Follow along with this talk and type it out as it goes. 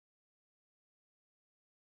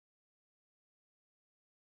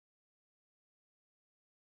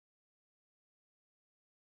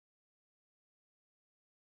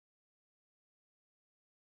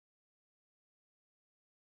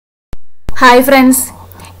Hi friends,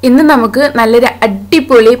 ഇന്ന് നമുക്ക് നല്ലൊരു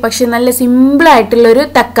അടിപൊളി പക്ഷെ നല്ല സിമ്പിൾ ആയിട്ടുള്ള ഒരു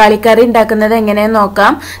തക്കാളി കറി ഉണ്ടാക്കുന്നത് എങ്ങനെയെന്ന്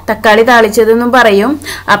നോക്കാം. തക്കാളി താളിച്ചതെന്നും പറയും.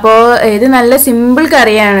 അപ്പോൾ ഇത് നല്ല സിമ്പിൾ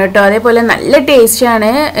കറിയാണ് കേട്ടോ. അതേപോലെ നല്ല ടേസ്റ്റ് ആണ്.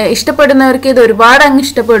 ഇഷ്ടപ്പെടുന്നവർക്ക് ഇത് ഒരുപാട് അങ്ങ്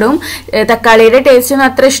ഇഷ്ടപ്പെടും. തക്കാളിയുടെ ടേസ്റ്റ് ഒന്നും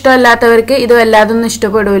അത്ര ഇഷ്ടമല്ലാത്തവർക്ക് ഇത് വല്ലാതൊന്നും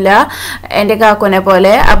ഇഷ്ടപ്പെടില്ല, എൻ്റെ കാക്കുനെ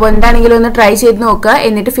പോലെ. അപ്പോൾ എന്താണെങ്കിലും ഒന്ന് ട്രൈ ചെയ്ത് നോക്കുക,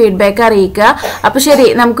 എന്നിട്ട് ഫീഡ്ബാക്ക് അറിയിക്കുക. അപ്പോൾ ശരി,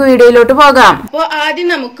 നമുക്ക് വീഡിയോയിലോട്ട് പോകാം. അപ്പോൾ ആദ്യം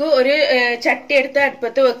നമുക്ക് ഒരു ചട്ടി എടുത്ത്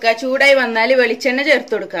അടുപ്പത്ത് വെക്കുക. ചൂടായി വന്നാൽ വെളിച്ചെണ്ണ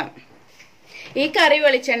ചേർത്ത് കൊടുക്കുക. ഈ കറി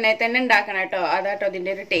വെളിച്ചെണ്ണയിൽ തന്നെ ഉണ്ടാക്കണം കേട്ടോ, അതാട്ടോ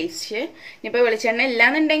ഇതിന്റെ ഒരു ടേസ്റ്റ്. ഇനിയിപ്പോ വെളിച്ചെണ്ണ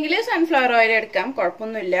ഇല്ലാന്നുണ്ടെങ്കിൽ സൺഫ്ലവർ ഓയിൽ എടുക്കാം,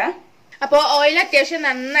 കുഴപ്പമൊന്നുമില്ല. അപ്പൊ ഓയിൽ അത്യാവശ്യം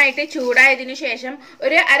നന്നായിട്ട് ചൂടായതിനു ശേഷം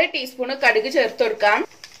ഒരു 1/2 ടീസ്പൂൺ കടുക് ചേർത്ത് കൊടുക്കാം.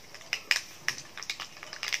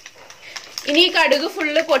 ഇനി ഈ കടുക്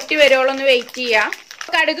ഫുള്ള് പൊട്ടി വരുവോളം ഒന്ന് വെയിറ്റ് ചെയ്യാം.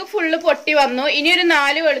 കടുക് ഫുള്ള് പൊട്ടി വന്നു. ഇനി ഒരു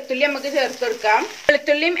 4 വെളുത്തുള്ളി നമുക്ക് ചേർത്ത് കൊടുക്കാം.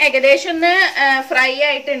 വെളുത്തുള്ളിയും ഏകദേശം ഒന്ന് ഫ്രൈ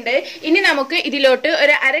ആയിട്ടുണ്ട്. ഇനി നമുക്ക് ഇതിലോട്ട്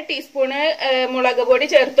ഒരു 1/2 ടീസ്പൂണ് മുളക് പൊടി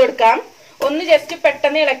ചേർത്ത് കൊടുക്കാം. ഒന്ന് ജസ്റ്റ്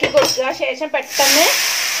പെട്ടെന്ന് ഇളക്കി കൊടുക്കുക. ശേഷം പെട്ടെന്ന്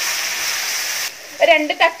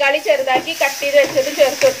 2 തക്കാളി ചെറുതാക്കി കട്ട് ചെയ്ത് വെച്ചതും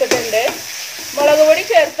ചേർത്ത് കൊടുത്തിട്ടുണ്ട്. മുളക് പൊടി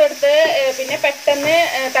ചേർത്തെടുത്ത് പിന്നെ പെട്ടെന്ന്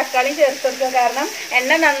തക്കാളി ചേർത്ത് കൊടുക്കുക, കാരണം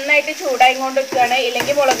എണ്ണ നന്നായിട്ട് ചൂടായി കൊണ്ട് വെക്കുകയാണ്,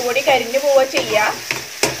 ഇല്ലെങ്കിൽ മുളക് പൊടി കരിഞ്ഞു പോവുക ചെയ്യാം.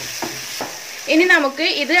 ഇനി നമുക്ക്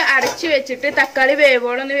ഇത് അടച്ചു വെച്ചിട്ട് തക്കാളി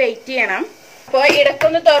വേവോളം ഒന്ന് വെയിറ്റ് ചെയ്യണം. അപ്പോൾ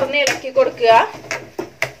ഇടക്കൊന്ന് തുറന്ന് ഇളക്കി കൊടുക്കുക.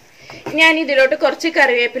 ഞാൻ ഇതിലോട്ട് കുറച്ച്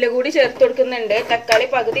കറിവേപ്പില കൂടി ചേർത്ത് കൊടുക്കുന്നുണ്ട്. തക്കാളി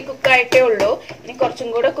പകുതി കുക്കായിട്ടേ ഉള്ളൂ, ഇനി കുറച്ചും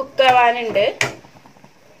കൂടെ കുക്കാവാനുണ്ട്.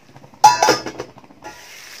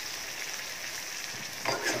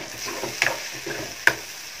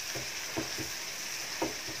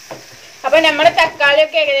 അപ്പൊ നമ്മുടെ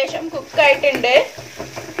തക്കാളിയൊക്കെ ഏകദേശം കുക്കായിട്ടുണ്ട്.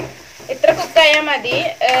 ഇത്ര കുക്കായാൽ മതി,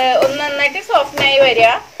 ഒന്ന് നന്നായിട്ട് സോഫ്റ്റായി വരിക,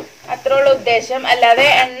 അത്ര ഉള്ള ഉദ്ദേശം. അല്ലാതെ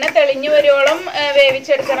എണ്ണ തെളിഞ്ഞു വരുവോളം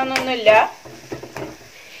വേവിച്ചെടുക്കണം എന്നൊന്നുമില്ല.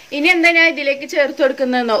 ഇനി എന്താ ഞാൻ ഇതിലേക്ക് ചേർത്ത്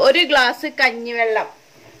കൊടുക്കുന്നതെന്നോ, 1 ഗ്ലാസ് കഞ്ഞിവെള്ളം,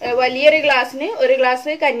 വലിയൊരു ഗ്ലാസ്സിന് 1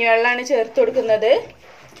 ഗ്ലാസ് കഞ്ഞിവെള്ളമാണ് ചേർത്ത് കൊടുക്കുന്നത്.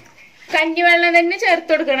 കഞ്ഞിവെള്ളം തന്നെ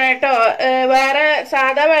ചേർത്ത് കൊടുക്കണം കേട്ടോ, വേറെ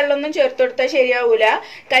സാധാ വെള്ളമൊന്നും ചേർത്ത് കൊടുത്താൽ ശരിയാവൂല.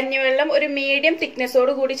 കഞ്ഞിവെള്ളം ഒരു മീഡിയം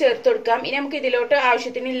തിക്നെസ്സോട് കൂടി ചേർത്ത് കൊടുക്കാം. ഇനി നമുക്ക് ഇതിലോട്ട്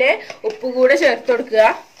ആവശ്യത്തിനുള്ള ഉപ്പ് കൂടെ ചേർത്ത് കൊടുക്കുക.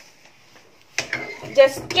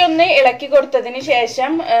 ജസ്റ്റ് ഒന്ന് ഇളക്കി കൊടുത്തതിന്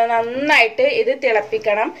ശേഷം നന്നായിട്ട് ഇത്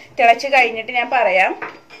തിളപ്പിക്കണം. തിളച്ച് കഴിഞ്ഞിട്ട് ഞാൻ പറയാം.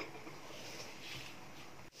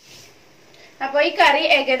 അപ്പൊ ഈ കറി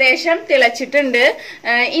ഏകദേശം തിളച്ചിട്ടുണ്ട്.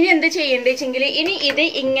 ഇനി എന്ത് ചെയ്യേണ്ടത് വെച്ചെങ്കിൽ, ഇനി ഇത്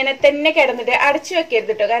ഇങ്ങനെ തന്നെ കിടന്നിട്ട് അടച്ചു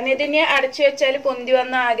വെക്കരുത് കേട്ടോ, കാരണം ഇതിനെ അടച്ചു വെച്ചാൽ പൊന്തി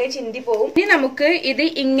വന്ന ആകെ ചിന്തി പോകും. ഇനി നമുക്ക് ഇത്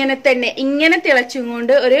ഇങ്ങനെ തന്നെ ഇങ്ങനെ തിളച്ചും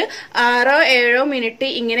കൊണ്ട് ഒരു 6-7 മിനിറ്റ്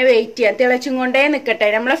ഇങ്ങനെ വെയിറ്റ് ചെയ്യാം. തിളച്ചും കൊണ്ടേ നിൽക്കട്ടെ,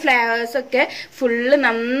 നമ്മളെ ഫ്ലേവേഴ്സ് ഒക്കെ ഫുള്ള്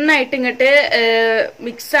നന്നായിട്ട് ഇങ്ങോട്ട്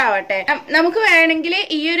മിക്സ് ആവട്ടെ. നമുക്ക് വേണമെങ്കിൽ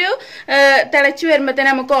ഈ ഒരു തിളച്ചു വരുമ്പോ തന്നെ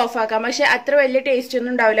നമുക്ക് ഓഫ് ആക്കാം, പക്ഷെ അത്ര വലിയ ടേസ്റ്റ്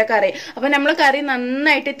ഒന്നും ഉണ്ടാവില്ല കറി. അപ്പൊ നമ്മൾ കറി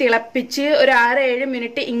നന്നായിട്ട് തിളപ്പിച്ച് ഒരു 6-7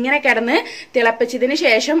 മിനിറ്റ് ഇങ്ങനെ കിടന്ന് തിളപ്പിച്ചതിന്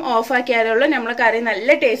ശേഷം ഓഫ് ആക്കിയാലുള്ളൂ നമ്മളെ കറി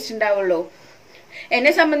നല്ല ടേസ്റ്റ് ഉണ്ടാവുള്ളൂ.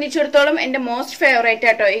 എന്നെ സംബന്ധിച്ചിടത്തോളം എന്റെ മോസ്റ്റ് ഫേവറേറ്റ്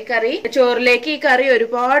ആട്ടോ ഈ കറി. ചോറിലേക്ക് ഈ കറി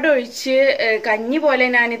ഒരുപാട് ഒഴിച്ച് കഞ്ഞി പോലെ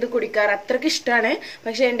ഞാനിത് കുടിക്കാറ്, അത്രയ്ക്ക് ഇഷ്ടമാണ്.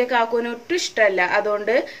 പക്ഷെ എന്റെ കാക്കൂന് ഒട്ടും ഇഷ്ടമല്ല.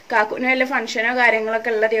 അതുകൊണ്ട് കാക്കൂന് വല്ല ഫംഗ്ഷനോ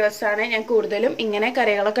കാര്യങ്ങളൊക്കെ ഉള്ള ദിവസമാണ് ഞാൻ കൂടുതലും ഇങ്ങനെ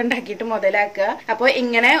കറികളൊക്കെ ഉണ്ടാക്കിയിട്ട് മുതലാക്കുക. അപ്പോൾ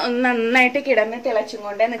ഇങ്ങനെ ഒന്ന് നന്നായിട്ട് കിടന്ന് തിളച്ചും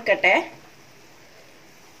കൊണ്ടേ നിൽക്കട്ടെ.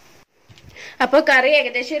 അപ്പൊ കറി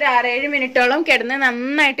ഏകദേശം ഒരു 6-7 മിനിറ്റോളം കിടന്ന്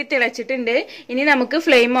നന്നായിട്ട് തിളച്ചിട്ടുണ്ട്. ഇനി നമുക്ക്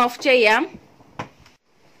ഫ്ലെയിം ഓഫ് ചെയ്യാം.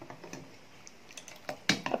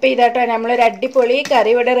 അപ്പൊ ഇതാട്ടോ നമ്മളൊരു അടിപൊളി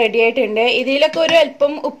കറി ഇവിടെ റെഡി ആയിട്ടുണ്ട്. ഇതിലൊക്കെ ഒരു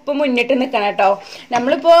അല്പം ഉപ്പ് മുന്നിട്ട് നിൽക്കണം കേട്ടോ.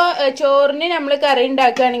 നമ്മളിപ്പോ ചോറിന് നമ്മൾ കറി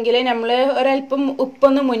ഉണ്ടാക്കുകയാണെങ്കിൽ നമ്മൾ ഒരല്പം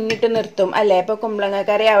ഉപ്പൊന്ന് മുന്നിട്ട് നിർത്തും അല്ലെ. ഇപ്പൊ കുമ്പളങ്ങ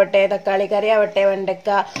കറി ആവട്ടെ, തക്കാളി കറി ആവട്ടെ, വെണ്ടക്ക,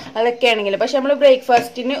 അതൊക്കെ ആണെങ്കിൽ. പക്ഷെ നമ്മൾ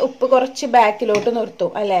ബ്രേക്ക്ഫാസ്റ്റിന് ഉപ്പ് കുറച്ച് ബാക്കിലോട്ട്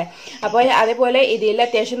നിർത്തും അല്ലെ. അപ്പോൾ അതേപോലെ ഇതിൽ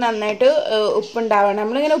അത്യാവശ്യം നന്നായിട്ട് ഉപ്പ് ഉണ്ടാവണം.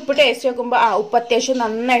 നമ്മളിങ്ങനെ ഉപ്പ് ടേസ്റ്റ് നോക്കുമ്പോൾ ഉപ്പ് അത്യാവശ്യം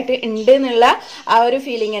നന്നായിട്ട് ഉണ്ട് എന്നുള്ള ആ ഒരു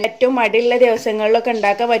ഫീലിംഗ്. ഏറ്റവും മടിയുള്ള ദിവസങ്ങളിലൊക്കെ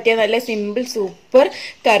ഉണ്ടാക്കാൻ പറ്റിയ നല്ല സിമ്പിൾ സൂപ്പർ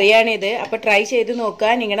കറിയാണിത്. അപ്പൊ ട്രൈ ചെയ്ത് നോക്കുക.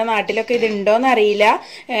 നിങ്ങളുടെ നാട്ടിലൊക്കെ ഇത് ഉണ്ടോന്ന് അറിയില്ല.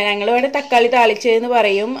 ഞങ്ങൾ ഇവിടെ തക്കാളി താളിച്ചതെന്ന്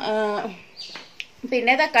പറയും,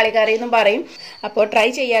 പിന്നെ തക്കാളി കറി എന്നും പറയും. അപ്പോൾ ട്രൈ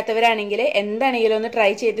ചെയ്യാത്തവരാണെങ്കിൽ എന്താണെങ്കിലും ഒന്ന്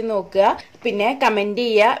ട്രൈ ചെയ്ത് നോക്കുക. പിന്നെ കമന്റ്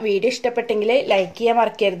ചെയ്യുക. വീഡിയോ ഇഷ്ടപ്പെട്ടെങ്കിൽ ലൈക്ക് ചെയ്യാൻ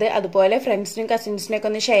മറക്കരുത്. അതുപോലെ ഫ്രണ്ട്സിനും കസിൻസിനൊക്കെ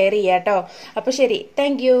ഒന്ന് ഷെയർ ചെയ്യുക കേട്ടോ. അപ്പോൾ ശരി,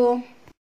 താങ്ക്